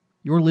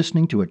You're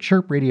listening to a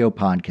Chirp Radio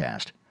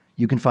podcast.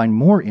 You can find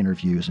more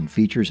interviews and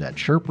features at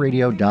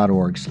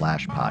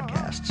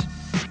chirpradio.org/podcasts.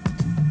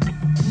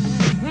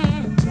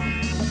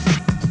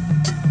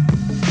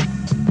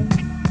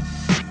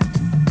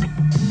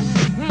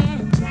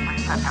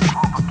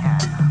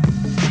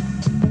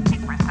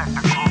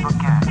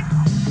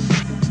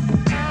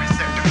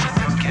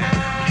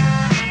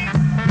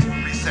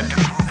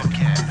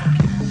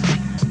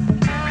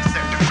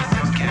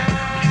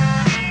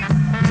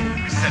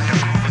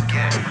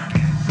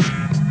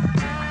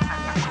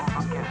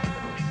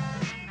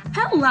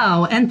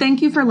 Hello, and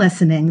thank you for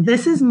listening.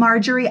 This is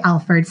Marjorie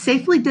Alford,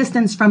 safely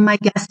distanced from my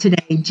guest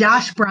today,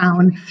 Josh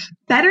Brown,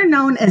 better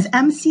known as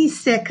MC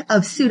Sick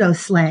of Pseudo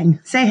Slang.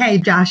 Say hey,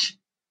 Josh.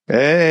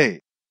 Hey.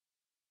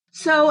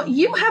 So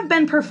you have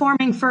been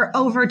performing for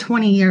over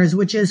 20 years,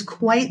 which is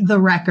quite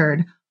the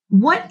record.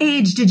 What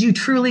age did you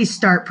truly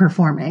start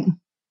performing?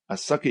 I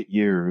suck at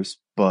years,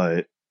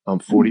 but I'm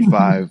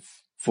 45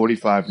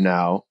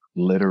 now,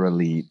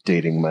 literally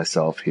dating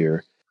myself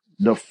here.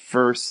 The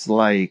first,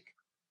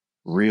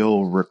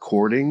 real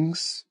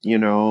recordings,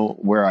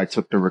 where I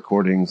took the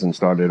recordings and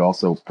started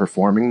also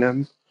performing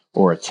them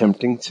or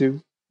attempting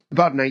to.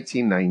 About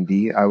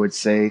 1990, I would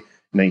say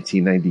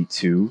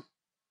 1992.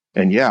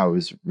 And yeah, I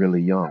was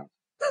really young.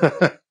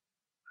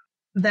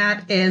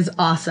 That is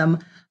awesome.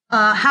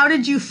 How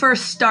did you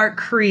first start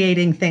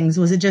creating things?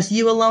 Was it just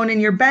you alone in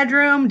your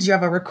bedroom? Did you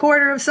have a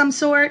recorder of some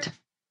sort?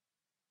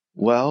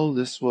 Well,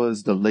 this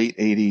was the late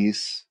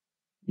 80s,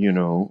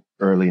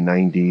 early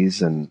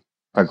 90s, and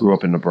I grew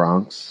up in the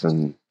Bronx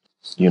and,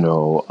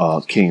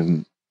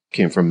 came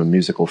from a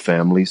musical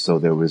family. So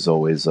there was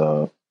always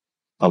a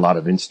lot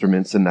of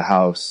instruments in the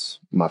house.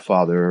 My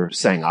father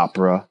sang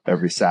opera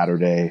every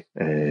Saturday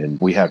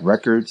and we had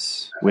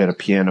records. We had a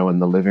piano in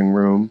the living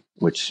room,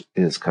 which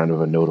is kind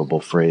of a notable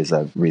phrase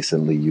I've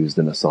recently used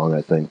in a song,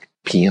 I think.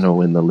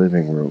 Piano in the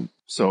living room.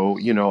 So,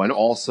 and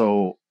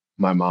also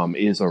my mom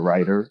is a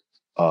writer,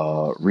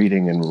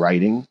 reading and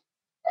writing.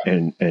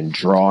 And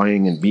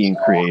drawing and being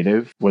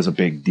creative was a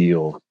big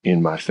deal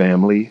in my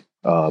family.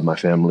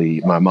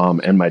 My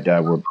mom and my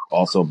dad were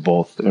also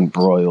both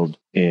embroiled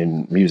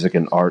in music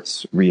and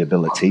arts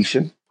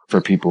rehabilitation for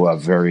people who have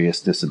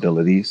various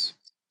disabilities.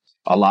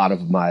 A lot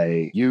of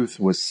my youth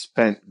was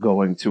spent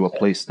going to a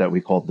place that we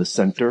called the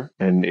Center.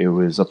 And it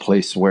was a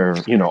place where,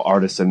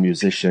 artists and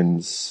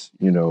musicians,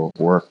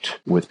 worked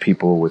with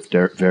people with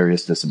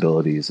various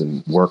disabilities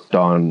and worked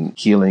on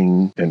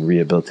healing and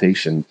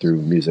rehabilitation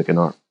through music and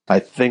art. I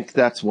think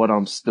that's what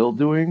I'm still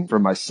doing for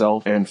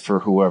myself and for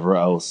whoever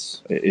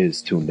else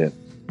is tuned in.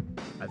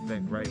 I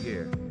think right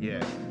here.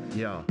 Yeah.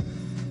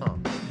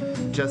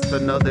 Just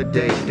another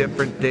day,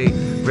 different day.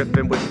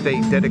 Ripping with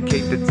faith,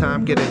 dedicate the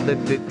time, get it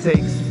lit it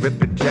takes.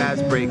 Ripping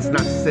jazz breaks,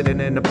 not sitting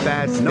in a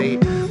bad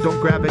state.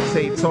 Don't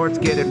gravitate towards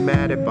getting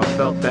mad if I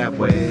felt that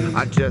way.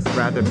 I'd just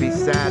rather be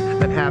sad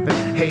than having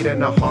hate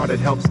in the heart. It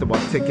helps to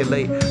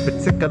articulate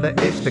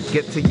particular-ish to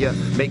get to you.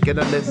 Making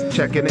a list,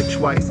 checking it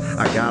twice.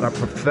 I gotta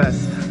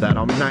profess that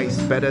I'm nice,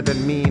 better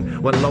than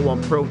mean. When low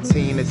on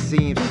protein, it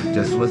seems.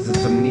 Just was it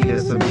some need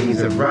of some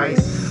beans and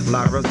rice.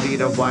 La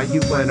Rosita, why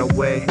you went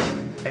away?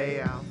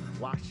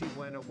 Why she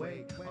went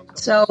away.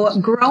 So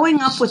growing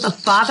up with a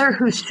father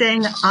who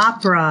sang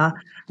opera,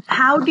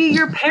 how do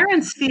your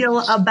parents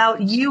feel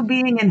about you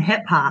being in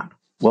hip hop?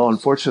 Well,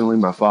 unfortunately,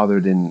 my father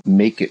didn't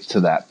make it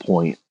to that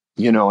point,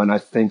 and I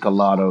think a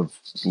lot of,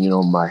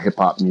 my hip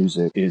hop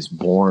music is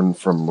born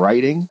from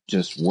writing,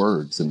 just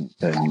words and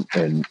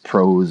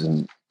prose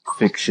and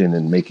fiction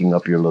and making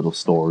up your little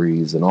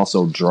stories and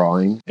also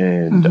drawing.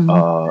 And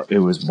it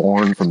was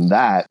born from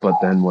that. But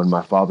then when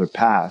my father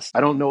passed,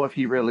 I don't know if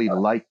he really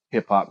liked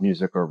hip hop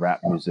music or rap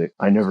music.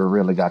 I never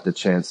really got the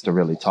chance to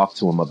really talk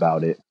to him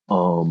about it.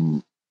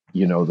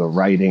 The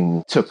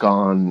writing took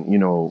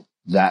on,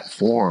 that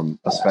form,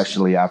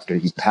 especially after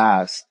he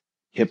passed.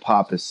 Hip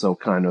hop is so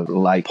kind of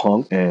like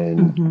punk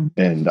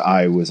and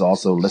I was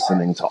also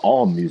listening to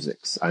all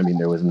musics. I mean,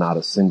 there was not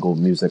a single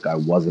music I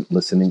wasn't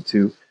listening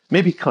to.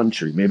 Maybe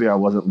country. Maybe I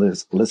wasn't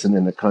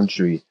listening to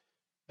country,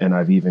 and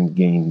I've even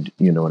gained,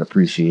 an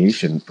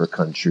appreciation for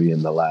country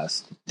in the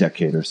last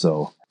decade or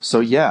so.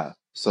 So yeah,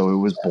 so it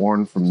was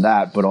born from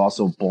that, but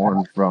also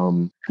born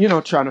from,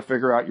 trying to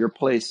figure out your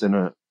place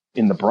in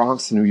the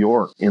Bronx, New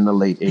York, in the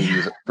late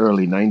 80s,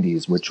 early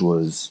 90s, which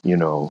was,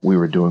 we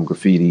were doing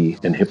graffiti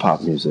and hip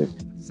hop music.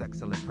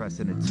 Excellent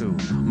precedent too.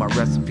 My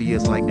recipe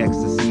is like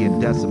ecstasy in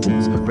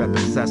decibels. Rep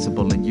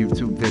accessible in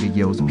YouTube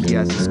videos.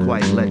 PS is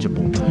quite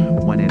legible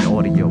when in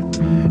audio,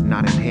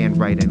 not in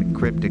handwriting.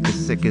 Cryptic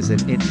as sick as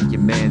an inch of your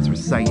man's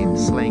reciting.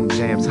 Slang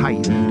jams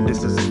height.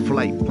 This is a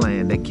flight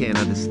plan they can't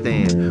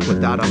understand.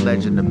 Without a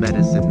legend, the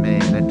medicine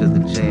man enter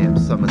the jam.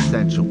 Some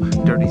essential,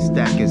 dirty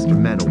stack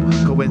instrumental.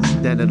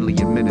 Coincidentally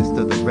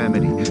administer the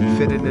remedy.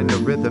 Fit it in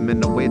the rhythm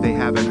in a way they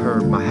haven't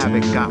heard. My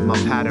habit got my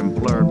pattern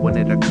blurred when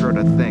it occurred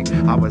to think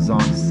I was on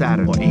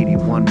Saturn or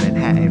 81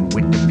 Manhattan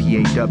with the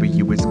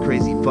PAW. It's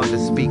crazy fun to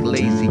speak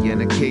lazy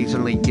and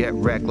occasionally get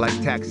wrecked like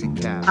taxi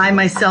cab. I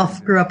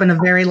myself grew up in a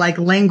very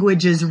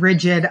language is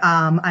rigid.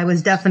 I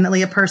was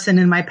definitely a person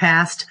in my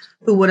past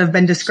who would have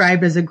been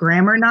described as a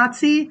grammar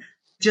Nazi,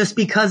 just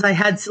because I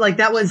had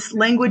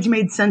language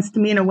made sense to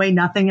me in a way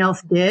nothing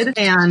else did.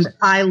 And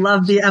I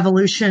love the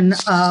evolution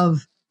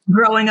of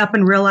growing up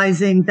and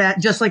realizing that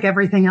just like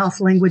everything else,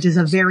 language is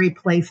a very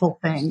playful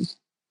thing.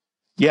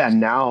 Yeah,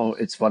 now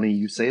it's funny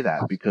you say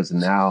that, because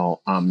now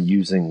I'm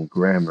using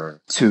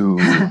grammar to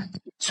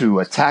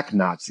attack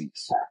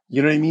Nazis.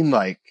 You know what I mean?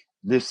 Like,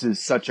 this is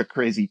such a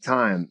crazy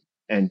time.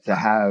 And to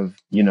have,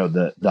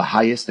 the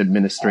highest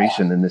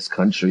administration in this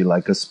country,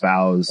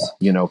 espouse,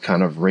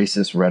 kind of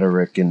racist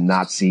rhetoric and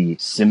Nazi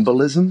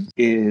symbolism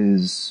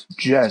is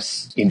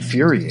just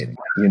infuriating,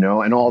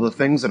 and all the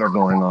things that are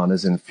going on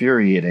is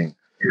infuriating.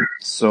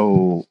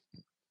 So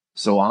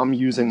I'm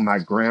using my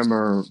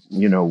grammar,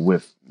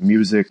 with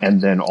music,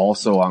 and then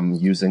also I'm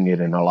using it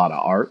in a lot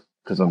of art,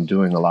 because I'm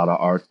doing a lot of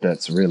art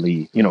that's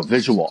really,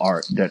 visual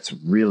art that's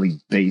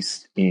really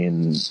based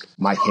in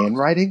my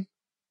handwriting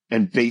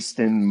and based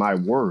in my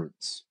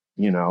words,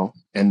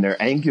 and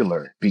they're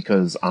angular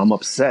because I'm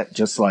upset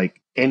just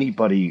like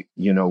anybody,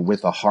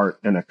 with a heart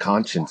and a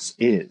conscience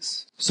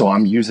is. So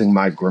I'm using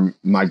my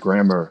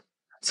grammar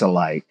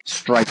to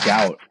strike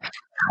out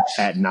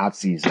at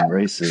Nazis and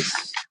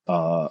racists,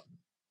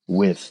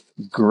 with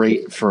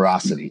great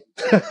ferocity.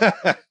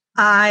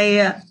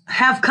 I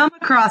have come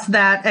across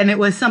that, and it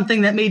was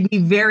something that made me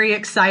very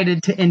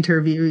excited to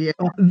interview you.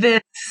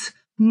 This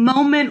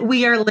moment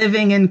we are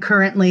living in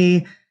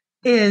currently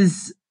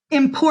is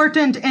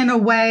important in a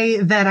way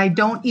that I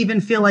don't even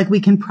feel like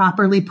we can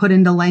properly put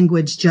into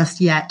language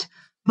just yet,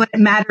 but it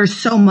matters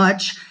so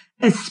much,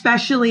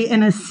 especially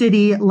in a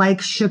city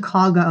like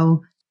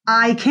Chicago.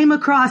 I came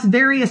across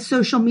various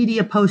social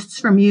media posts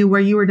from you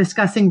where you were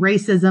discussing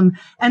racism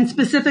and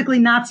specifically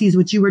Nazis,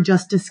 which you were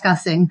just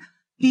discussing.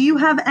 Do you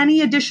have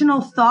any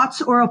additional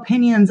thoughts or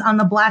opinions on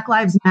the Black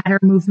Lives Matter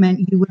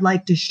movement you would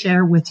like to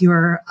share with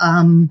your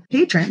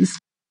patrons?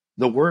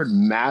 The word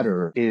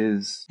matter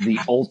is the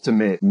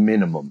ultimate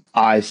minimum.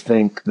 I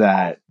think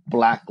that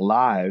Black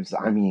lives,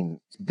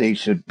 they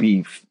should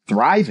be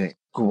thriving,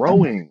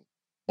 growing,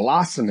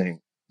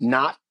 blossoming,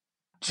 not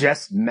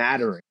just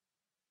mattering.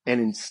 And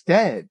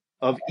instead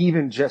of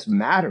even just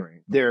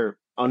mattering, they're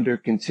under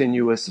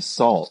continuous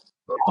assault.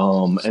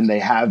 And they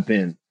have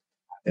been,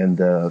 and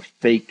the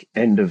fake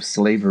end of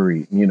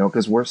slavery,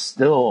 because we're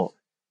still,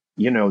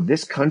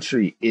 this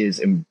country is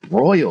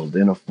embroiled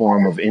in a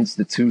form of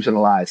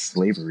institutionalized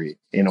slavery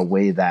in a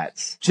way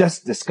that's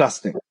just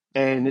disgusting.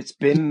 And it's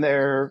been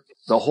there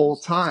the whole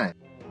time.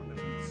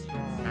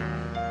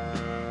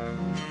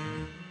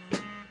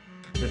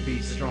 To be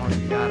strong,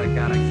 you gotta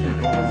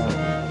keep on.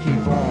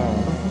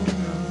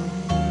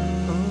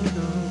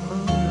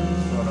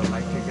 Sorta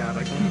like you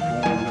gotta keep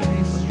on to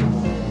be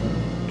strong.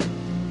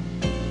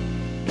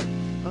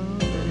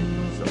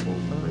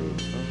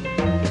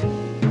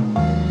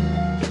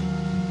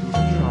 Through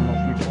the trauma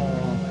we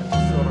born,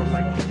 sorta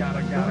like you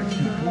gotta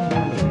keep on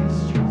to be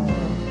strong.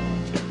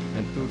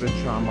 And through the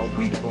trauma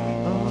we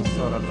born,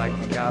 sorta like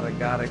you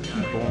gotta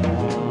keep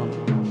on.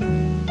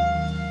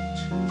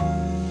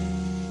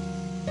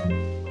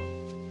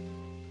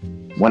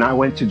 When I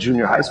went to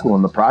junior high school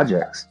in the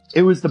projects,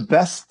 it was the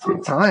best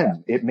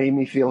time. It made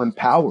me feel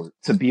empowered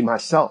to be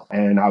myself,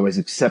 and I was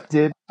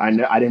accepted. I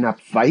didn't have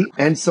to fight.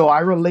 And so I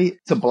relate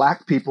to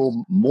Black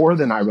people more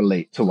than I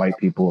relate to white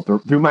people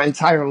through my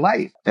entire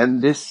life.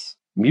 And this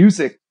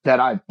music that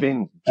I've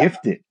been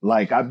gifted,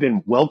 I've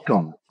been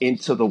welcomed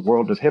into the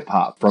world of hip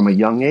hop from a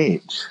young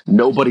age.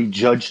 Nobody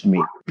judged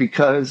me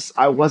because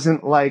I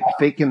wasn't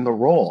faking the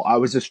role. I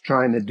was just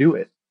trying to do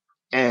it.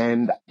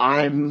 And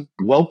I'm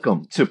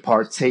welcome to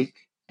partake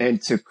and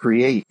to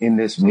create in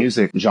this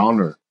music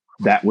genre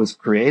that was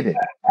created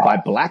by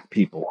Black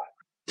people.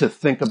 To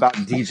think about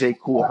DJ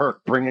Kool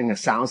Herc bringing a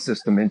sound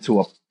system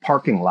into a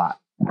parking lot,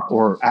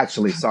 or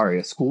actually,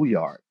 a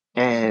schoolyard,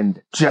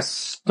 and just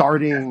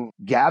starting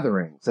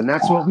gatherings. And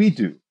that's what we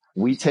do.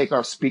 We take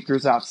our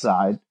speakers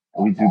outside,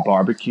 we do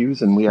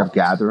barbecues, and we have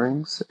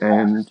gatherings,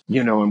 and,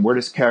 and we're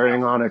just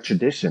carrying on a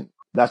tradition.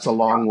 That's a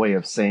long way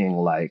of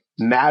saying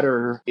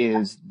matter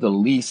is the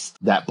least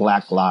that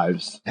Black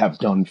lives have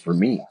done for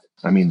me.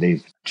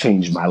 They've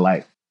changed my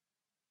life.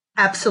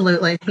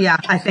 Absolutely. Yeah,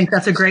 I think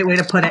that's a great way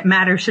to put it.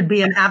 Matter should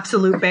be an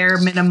absolute bare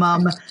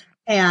minimum.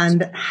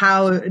 And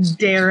how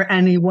dare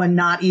anyone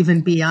not even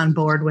be on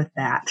board with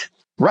that?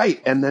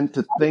 Right. And then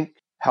to think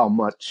how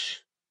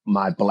much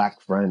my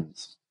Black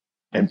friends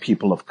and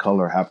people of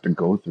color have to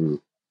go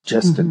through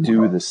just to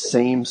do the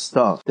same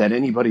stuff that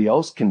anybody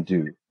else can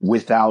do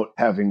without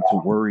having to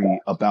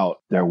worry about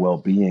their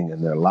well-being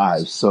and their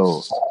lives.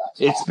 So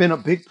it's been a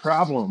big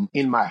problem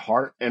in my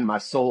heart and my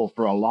soul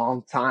for a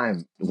long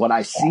time, what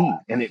I see.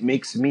 And it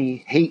makes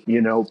me hate,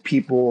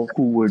 people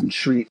who would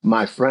treat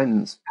my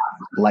friends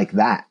like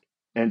that.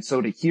 And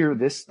so to hear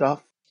this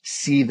stuff,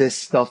 see this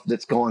stuff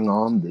that's going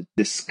on, the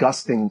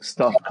disgusting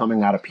stuff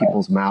coming out of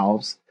people's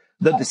mouths,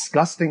 the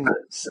disgusting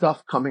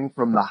stuff coming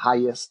from the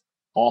highest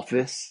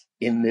office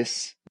in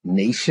this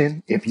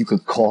nation, if you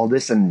could call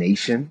this a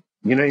nation,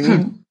 you know what I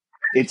mean?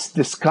 It's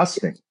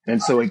disgusting.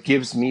 And so it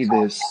gives me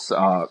this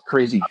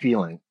crazy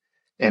feeling.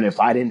 And if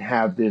I didn't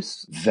have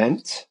this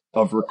vent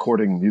of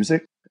recording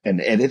music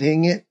and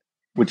editing it,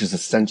 which is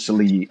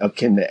essentially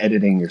akin to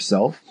editing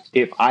yourself,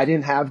 if I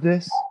didn't have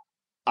this,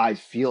 I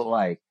feel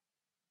like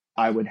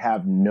I would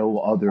have no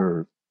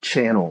other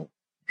channel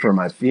for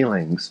my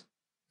feelings.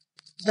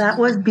 That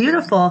was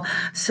beautiful.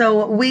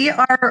 So we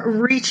are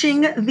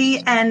reaching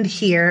the end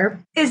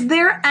here. Is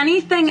there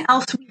anything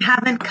else we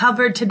haven't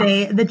covered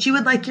today that you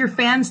would like your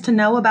fans to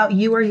know about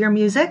you or your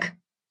music?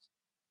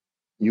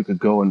 You could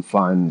go and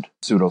find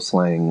Pseudo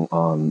Slang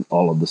on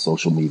all of the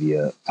social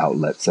media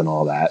outlets and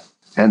all that.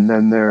 And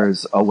then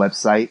there's a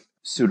website,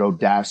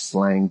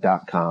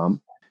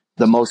 pseudo-slang.com.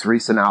 The most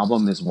recent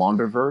album is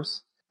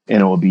Wanderverse,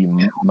 and it will be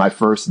my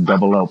first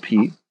double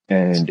LP.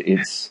 And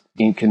it's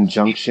in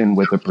conjunction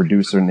with a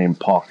producer named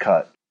Paul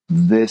Cutt.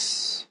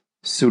 This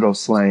Pseudo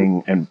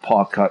Slang and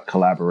Paul Cutt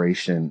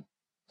collaboration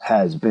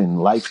has been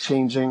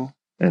life-changing.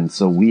 And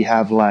so we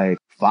have like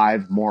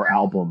 5 more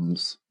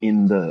albums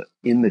in the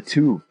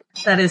tube.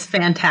 That is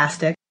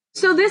fantastic.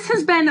 So this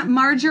has been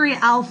Marjorie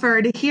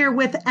Alford here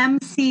with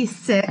MC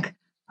Sick.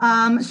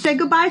 Say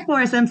goodbye for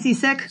us, MC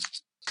Sick.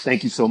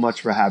 Thank you so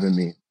much for having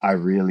me. I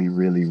really,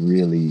 really,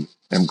 really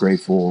am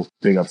grateful.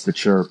 Big ups to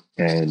Chirp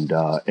and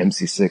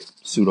MC Sick,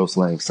 Pseudo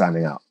Slang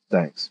signing out.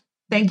 Thanks.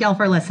 Thank y'all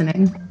for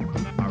listening.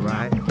 All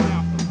right.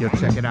 Yo,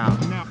 check it out.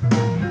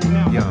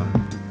 Yo,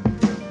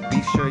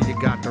 be sure you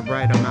got the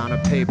right amount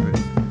of papers.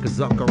 Cause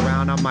look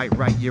around, I might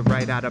write you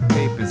right out of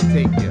papers.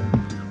 Take you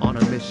on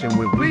a mission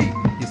with we.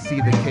 You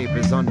see the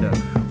capers under.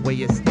 Way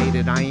you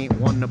stated, I ain't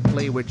one to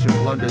play with your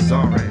blunders.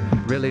 Alright,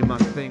 really my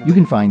thing. You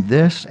can find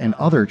this and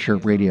other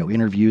Chirp Radio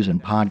interviews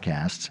and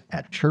podcasts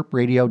at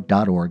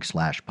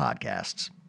chirpradio.org/podcasts.